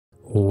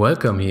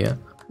Welcome here.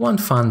 One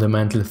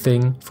fundamental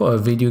thing for a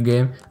video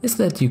game is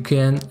that you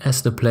can,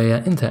 as the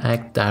player,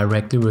 interact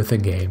directly with the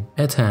game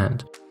at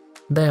hand.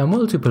 There are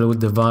multiple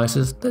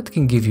devices that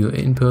can give you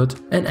input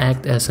and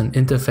act as an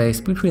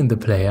interface between the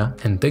player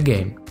and the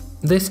game.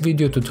 This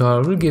video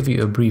tutorial will give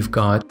you a brief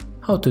guide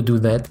how to do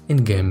that in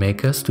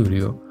GameMaker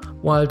Studio.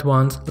 Wild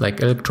ones like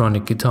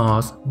electronic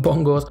guitars,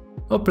 bongos,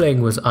 or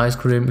playing with ice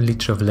cream,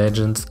 League of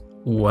Legends,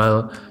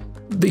 well,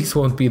 these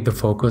won't be the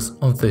focus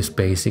of this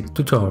basic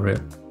tutorial.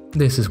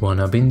 This is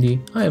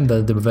OneUpIndie. I am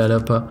the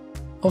developer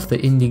of the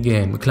indie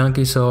game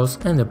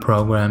Clunky and a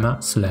programmer /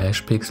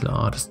 pixel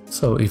artist.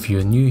 So if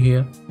you're new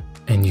here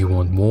and you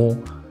want more,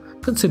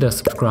 consider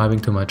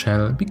subscribing to my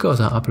channel because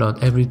I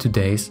upload every 2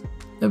 days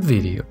a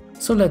video.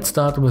 So let's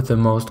start with the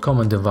most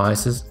common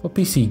devices for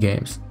PC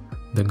games,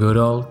 the good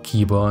old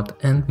keyboard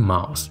and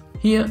mouse.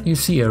 Here you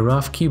see a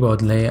rough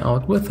keyboard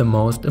layout with the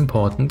most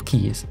important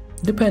keys.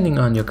 Depending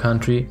on your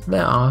country,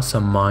 there are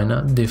some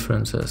minor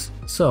differences.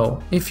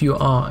 So, if you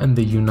are in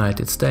the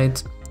United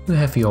States, you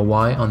have your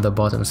Y on the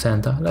bottom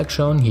center like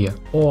shown here.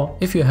 Or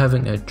if you're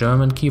having a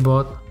German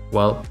keyboard,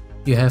 well,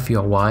 you have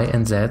your Y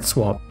and Z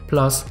swap.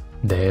 Plus,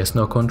 there is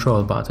no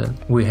control button.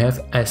 We have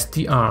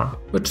SDR,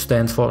 which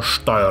stands for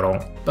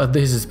Steuerung, but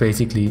this is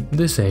basically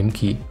the same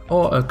key.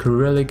 Or a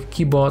Cyrillic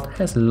keyboard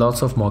has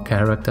lots of more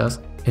characters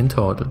in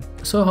total.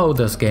 So how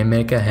does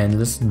GameMaker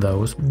handle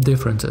those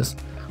differences?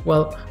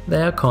 Well,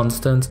 there are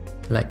constants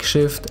like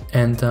Shift,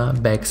 Enter,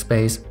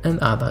 Backspace and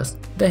others.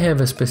 They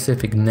have a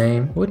specific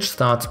name which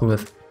starts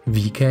with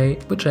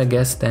VK, which I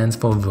guess stands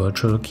for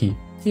virtual key.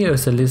 Here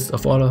is a list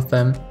of all of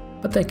them,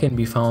 but they can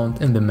be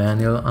found in the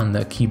manual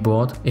under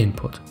Keyboard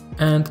Input.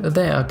 And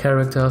there are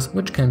characters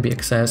which can be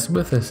accessed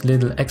with this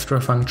little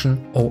extra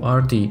function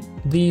ORD.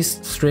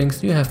 These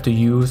strings you have to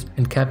use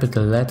in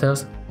capital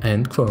letters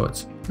and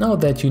quotes. Now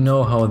that you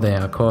know how they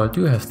are called,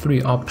 you have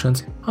 3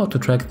 options how to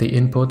track the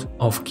input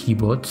of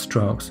keyboard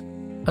strokes.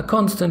 A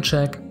constant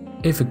check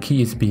if a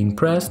key is being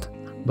pressed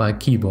by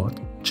keyboard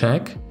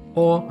check,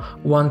 or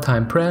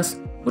one-time press,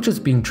 which is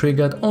being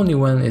triggered only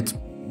when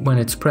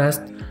it's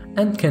pressed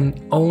and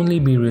can only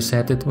be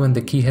resetted when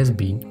the key has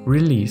been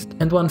released.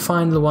 And one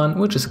final one,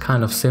 which is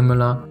kind of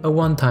similar, a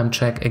one-time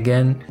check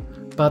again,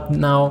 but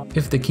now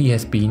if the key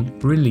has been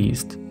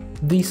released.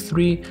 These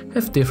 3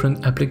 have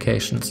different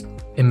applications.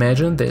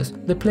 Imagine this,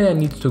 the player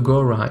needs to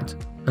go right,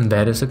 and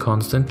that is a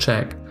constant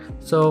check.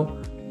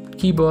 So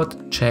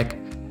keyboard check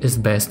is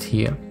best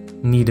here.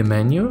 Need a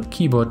menu,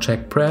 keyboard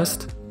check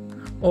pressed,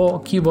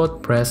 or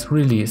keyboard press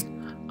released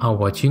are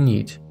what you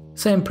need.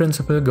 Same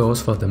principle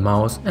goes for the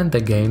mouse and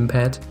the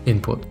gamepad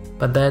input,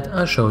 but that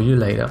I'll show you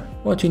later.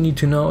 What you need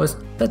to know is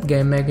that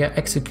GameMaker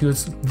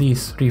executes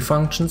these 3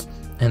 functions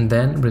and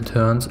then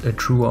returns a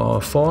true or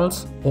a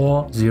false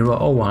or 0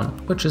 or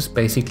 1, which is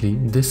basically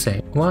the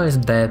same. Why is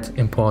that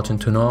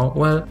important to know?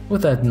 Well,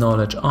 with that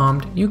knowledge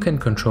armed, you can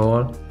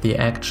control the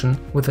action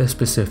with a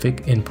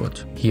specific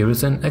input. Here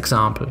is an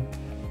example.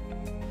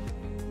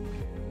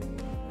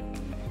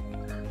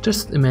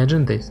 Just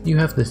imagine this, you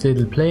have this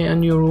little player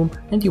in your room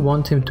and you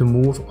want him to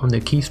move on the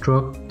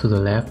keystroke to the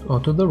left or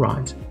to the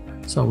right.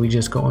 So we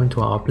just go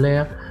into our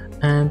player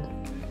and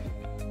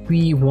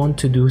we want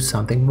to do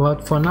something,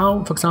 but for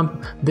now, for example,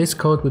 this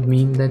code would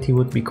mean that he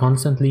would be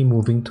constantly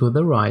moving to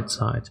the right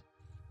side,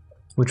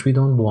 which we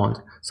don't want.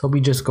 So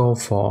we just go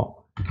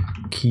for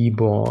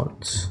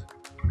keyboard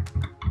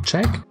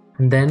check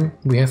and then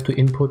we have to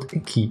input a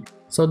key.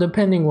 So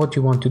depending what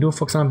you want to do,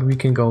 for example, we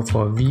can go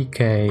for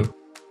VK,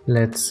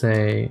 let's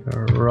say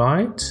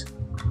right.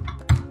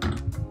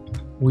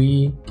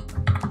 We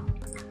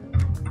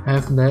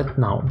have that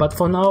now, but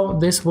for now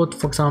this would,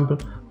 for example,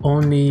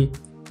 only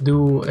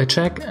do a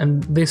check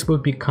and this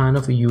would be kind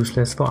of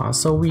useless for us,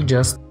 so we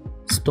just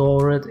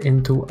store it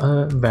into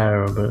a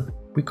variable.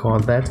 We call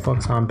that, for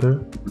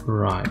example,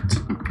 right,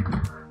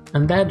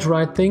 and that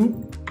right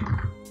thing,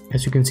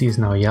 as you can see, is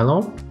now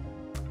yellow.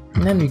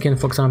 And then we can,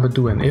 for example,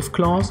 do an if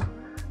clause,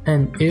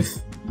 and if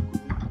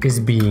is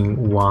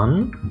being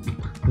 1,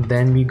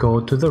 then we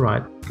go to the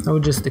right. I will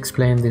just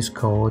explain this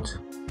code,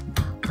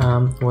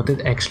 what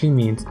it actually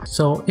means.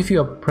 So if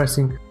you are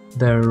pressing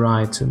the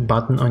right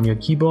button on your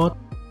keyboard,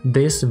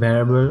 this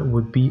variable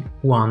would be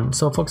 1.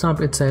 So for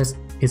example, it says,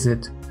 is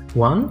it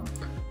 1?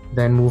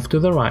 Then move to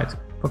the right.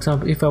 For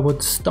example, if I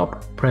would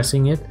stop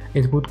pressing it,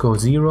 it would go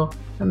 0,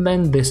 and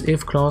then this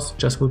if clause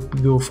just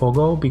would go for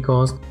go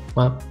because,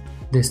 well,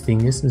 this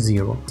thing is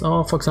 0.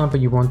 Or for example,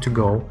 you want to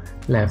go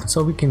left,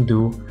 so we can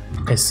do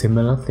a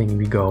similar thing.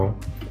 We go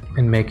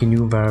and make a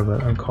new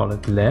variable and call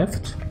it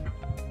left.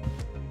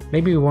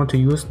 Maybe we want to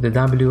use the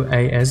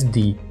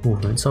WASD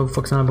movement. So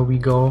for example, we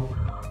go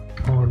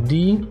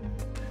RD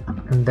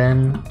and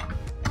then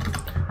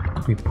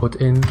we put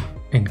in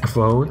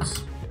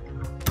quotes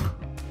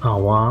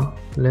our,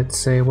 let's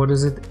say, what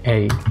is it,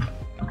 A,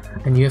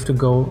 and you have to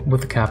go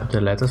with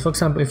capital letters. For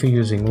example, if you're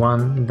using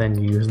 1,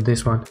 then you use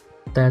this one.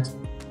 That,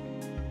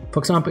 for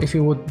example, if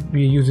you would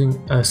be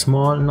using a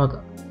small,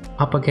 not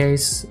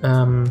uppercase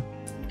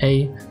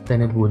A,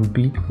 then it wouldn't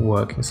be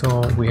working.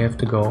 So we have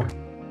to go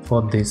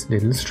for this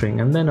little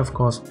string. And then of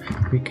course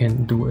we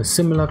can do a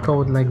similar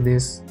code like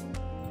this,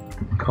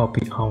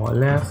 copy our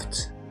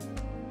left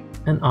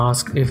and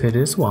ask if it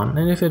is 1,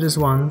 and if it is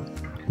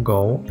 1,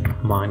 go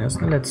minus,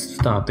 and let's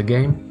start the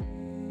game.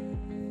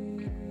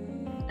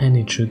 And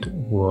it should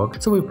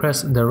work. So we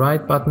press the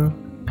right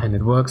button and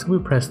it works, we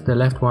press the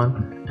left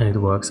one and it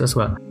works as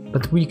well.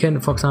 But we can,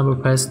 for example,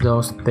 press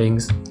those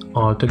things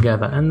all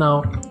together, and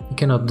now you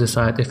cannot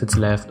decide if it's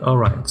left or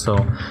right. So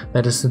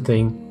that is the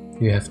thing,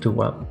 you have to,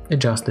 well,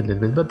 adjust a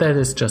little bit, but that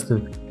is just a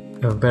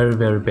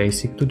very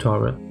basic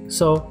tutorial.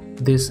 So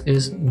this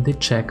is the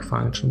check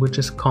function, which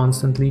is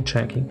constantly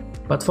checking.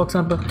 But for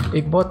example,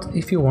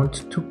 if you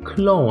want to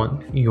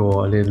clone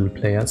your little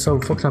player, so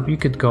for example you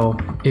could go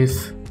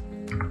if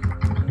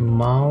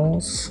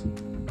mouse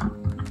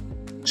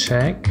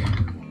check,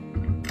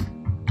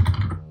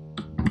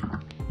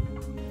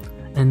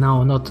 and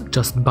now not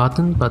just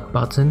button but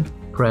button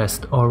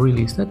pressed or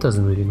released. That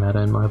doesn't really matter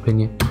in my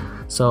opinion.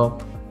 So,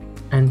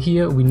 and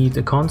here we need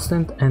a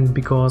constant, and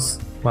because,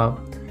 well,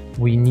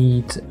 we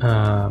need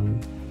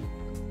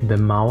the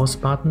mouse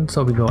button,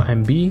 so we go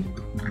MB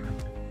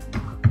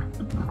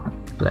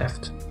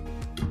left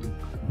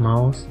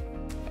mouse.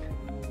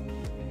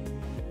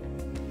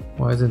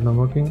 Why is it not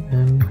working?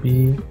 MB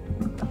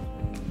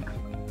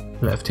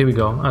left. Here we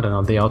go. I don't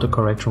know, the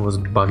autocorrection was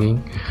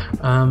bugging.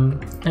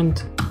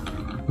 And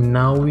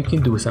now we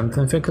can do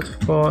something.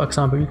 For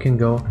example, you can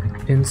go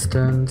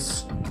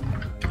instance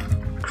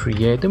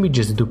create, and we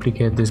just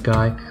duplicate this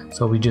guy.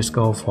 So we just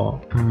go for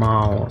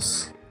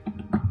mouse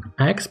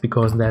X,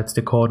 because that's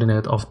the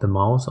coordinate of the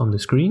mouse on the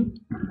screen,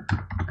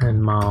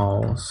 and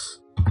mouse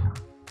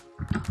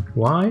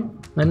Y.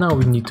 And now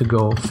we need to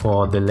go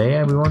for the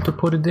layer we want to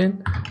put it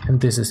in, and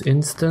this is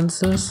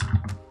instances.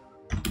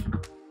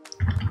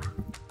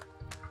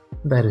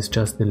 That is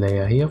just the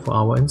layer here for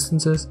our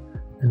instances.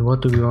 And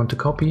what do we want to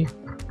copy?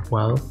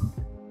 Well,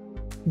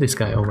 this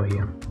guy over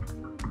here.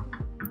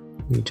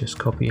 We just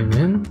copy him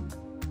in,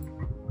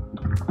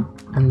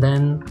 and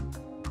then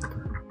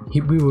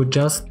we would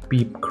just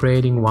be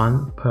creating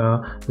one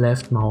per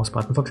left mouse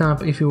button. For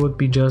example, if you would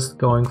be just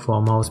going for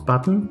a mouse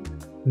button,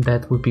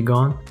 that would be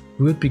gone.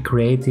 We would be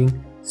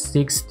creating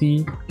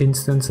 60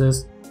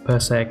 instances per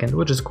second,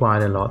 which is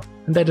quite a lot.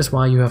 And that is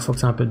why you have, for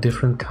example,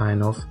 different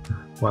kind of,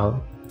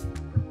 well,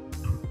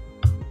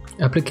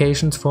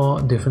 applications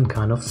for different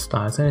kind of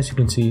styles. And as you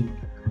can see,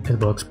 it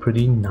works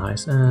pretty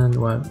nice, and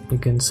well, you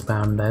can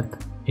spam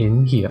that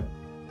in here.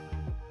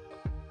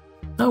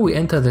 Now we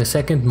enter the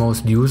second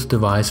most used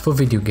device for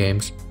video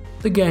games,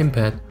 the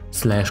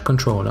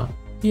gamepad/controller.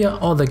 Here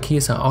all the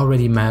keys are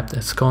already mapped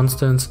as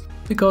constants,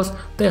 because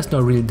there's no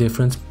real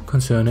difference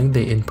concerning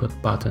the input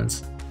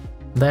buttons.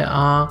 There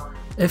are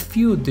a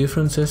few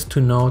differences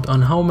to note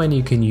on how many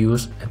you can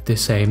use at the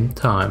same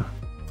time.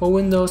 For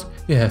Windows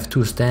you have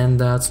two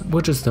standards,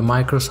 which is the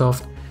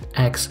Microsoft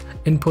X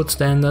input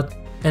standard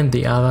and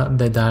the other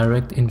the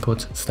direct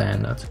input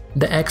standard.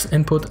 The X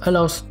input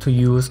allows to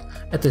use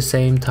at the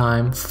same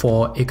time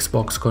 4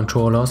 Xbox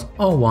controllers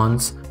or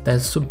ones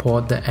that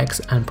support the X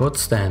input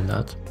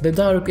standard. The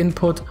direct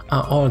input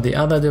are all the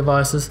other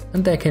devices,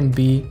 and there can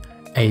be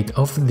 8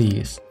 of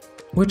these,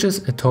 which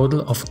is a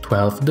total of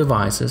 12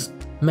 devices.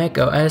 Mac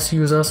OS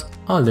users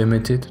are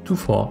limited to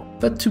 4,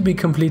 but to be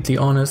completely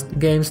honest,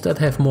 games that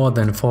have more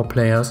than 4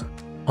 players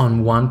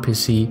on one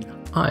PC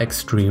are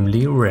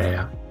extremely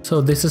rare.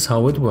 So this is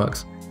how it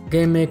works.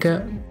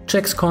 GameMaker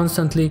checks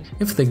constantly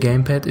if the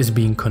gamepad is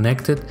being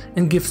connected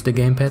and gives the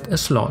gamepad a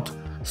slot,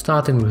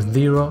 starting with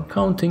 0,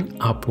 counting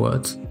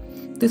upwards.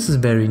 This is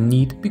very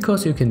neat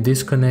because you can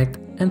disconnect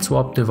and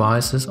swap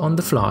devices on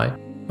the fly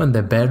when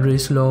the battery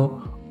is low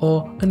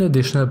or an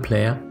additional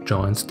player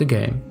joins the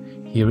game.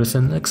 Here is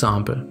an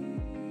example.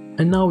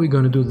 And now we're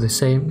going to do the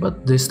same,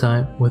 but this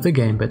time with the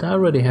gamepad. I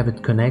already have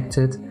it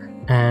connected,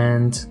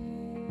 and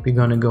we're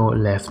going to go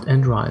left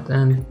and right.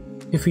 And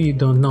if you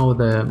don't know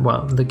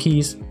the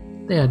keys,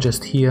 they are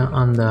just here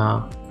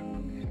under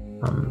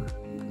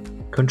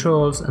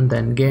controls and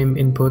then game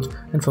input.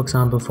 And for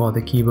example, for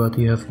the keyboard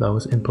you have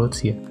those inputs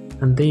here,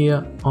 and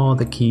there all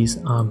the keys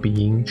are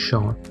being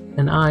shown.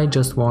 And I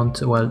just want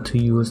to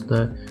use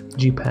the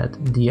G-pad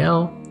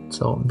DL,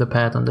 so the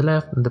pad on the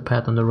left and the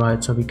pad on the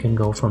right, so we can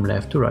go from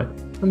left to right.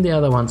 And the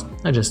other ones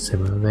are just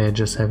similar, they're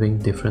just having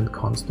different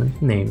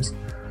constant names,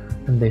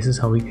 and this is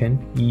how we can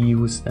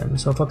use them.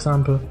 So for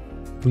example,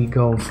 we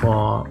go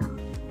for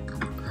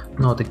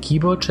not a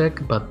keyboard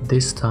check, but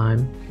this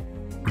time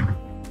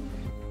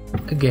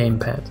a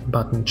gamepad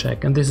button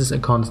check, and this is a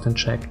constant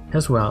check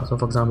as well. So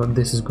for example,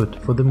 this is good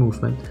for the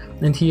movement,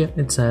 and here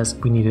it says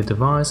we need a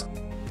device,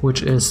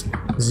 which is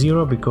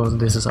 0 because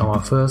this is our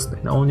first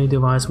and only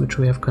device which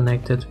we have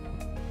connected,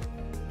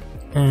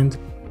 and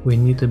we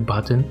need a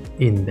button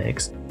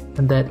index,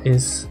 and that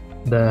is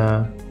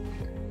the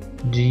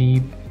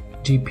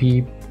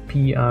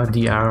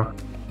GPPRDR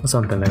or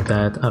something like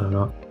that, I don't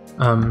know.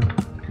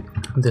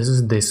 This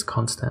is this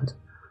constant,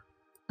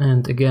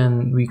 and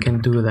again we can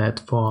do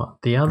that for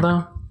the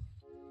other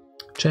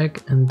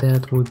check, and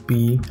that would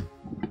be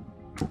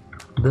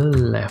the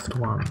left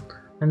one.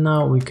 And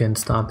now we can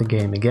start the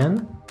game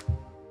again.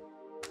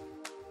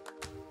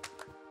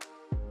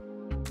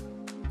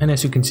 And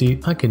as you can see,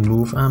 I can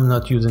move. I'm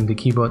not using the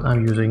keyboard,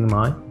 I'm using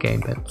my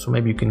gamepad. So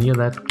maybe you can hear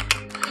that.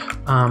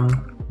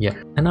 Yeah,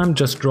 and I'm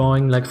just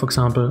drawing, like for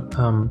example,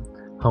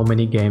 how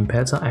many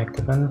gamepads are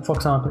active. And for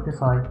example,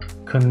 if I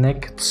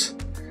connect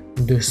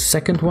the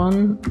second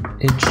one,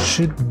 it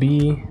should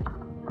be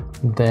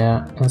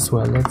there as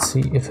well. Let's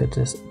see if it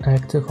is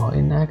active or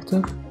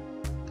inactive.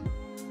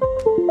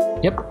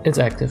 Yep, it's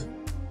active.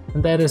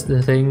 And that is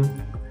the thing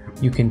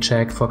you can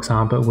check, for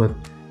example, with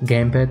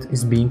gamepad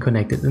is being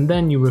connected, and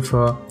then you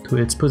refer to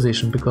its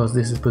position, because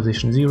this is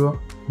position 0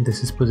 and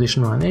this is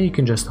position 1, and you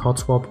can just hot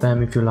swap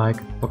them if you like.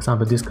 For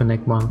example,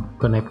 disconnect one,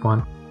 connect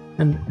one,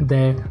 and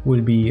they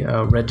will be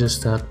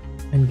registered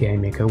in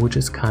GameMaker, which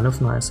is kind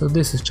of nice. So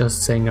this is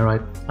just saying,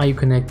 alright, are you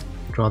connected?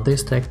 Draw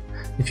this text.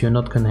 If you're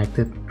not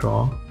connected,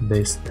 draw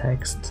this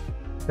text.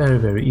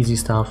 Very easy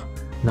stuff,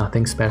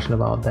 nothing special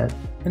about that.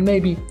 And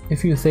maybe a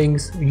few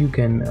things you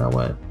can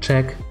well,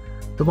 check.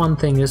 The one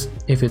thing is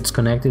if it's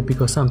connected,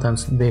 because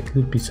sometimes there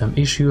could be some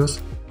issues.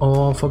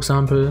 Or for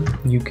example,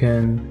 you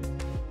can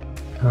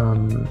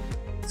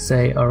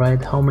say,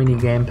 alright, how many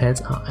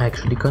gamepads are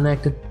actually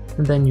connected,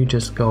 and then you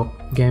just go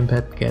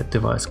gamepad get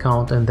device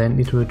count, and then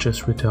it will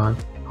just return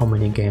how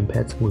many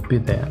gamepads would be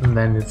there, and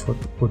then it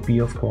would be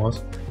of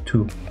course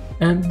 2.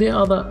 And the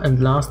other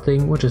and last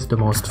thing, which is the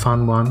most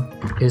fun one,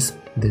 is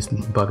this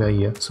bugger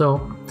here.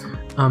 So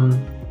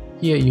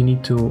here you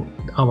need to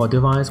our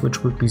device,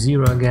 which would be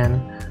 0 again,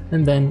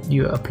 and then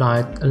you apply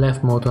a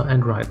left motor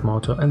and right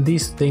motor, and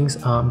these things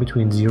are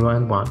between 0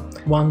 and 1.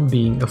 1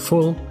 being a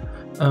full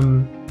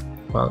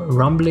well,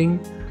 rumbling,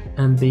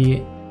 and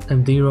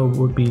 0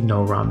 would be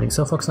no rumbling.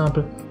 So for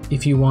example,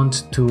 if you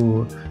want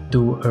to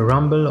do a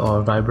rumble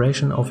or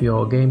vibration of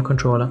your game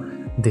controller,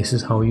 this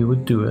is how you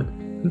would do it.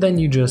 And then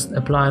you just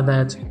apply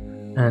that,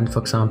 and for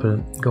example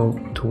go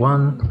to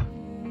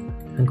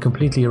 1 and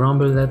completely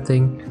rumble that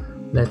thing.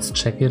 Let's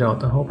check it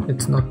out. I hope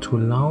it's not too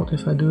loud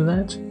if I do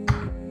that.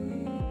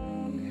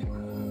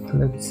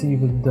 Let's see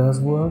if it does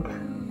work.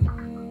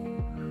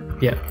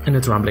 Yeah, and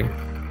it's rumbling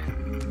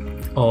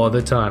all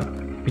the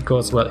time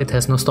because, well, it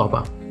has no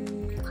stopper.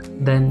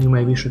 Then you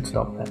maybe should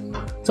stop that.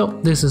 So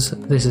this is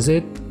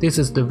it. This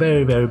is the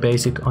very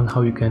basic on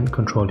how you can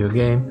control your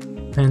game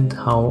and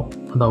how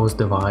those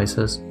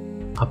devices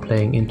are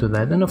playing into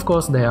that. And of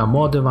course there are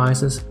more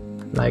devices,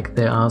 like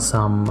there are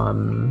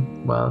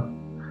some well,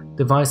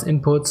 device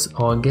inputs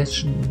or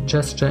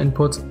gesture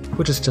inputs,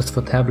 which is just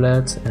for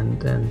tablets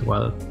and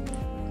well,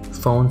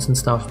 phones and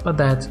stuff, but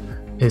that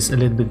is a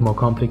little bit more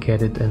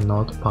complicated and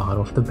not part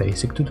of the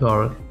basic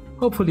tutorial.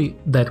 Hopefully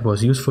that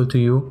was useful to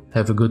you.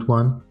 Have a good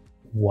one.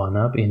 One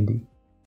up indie.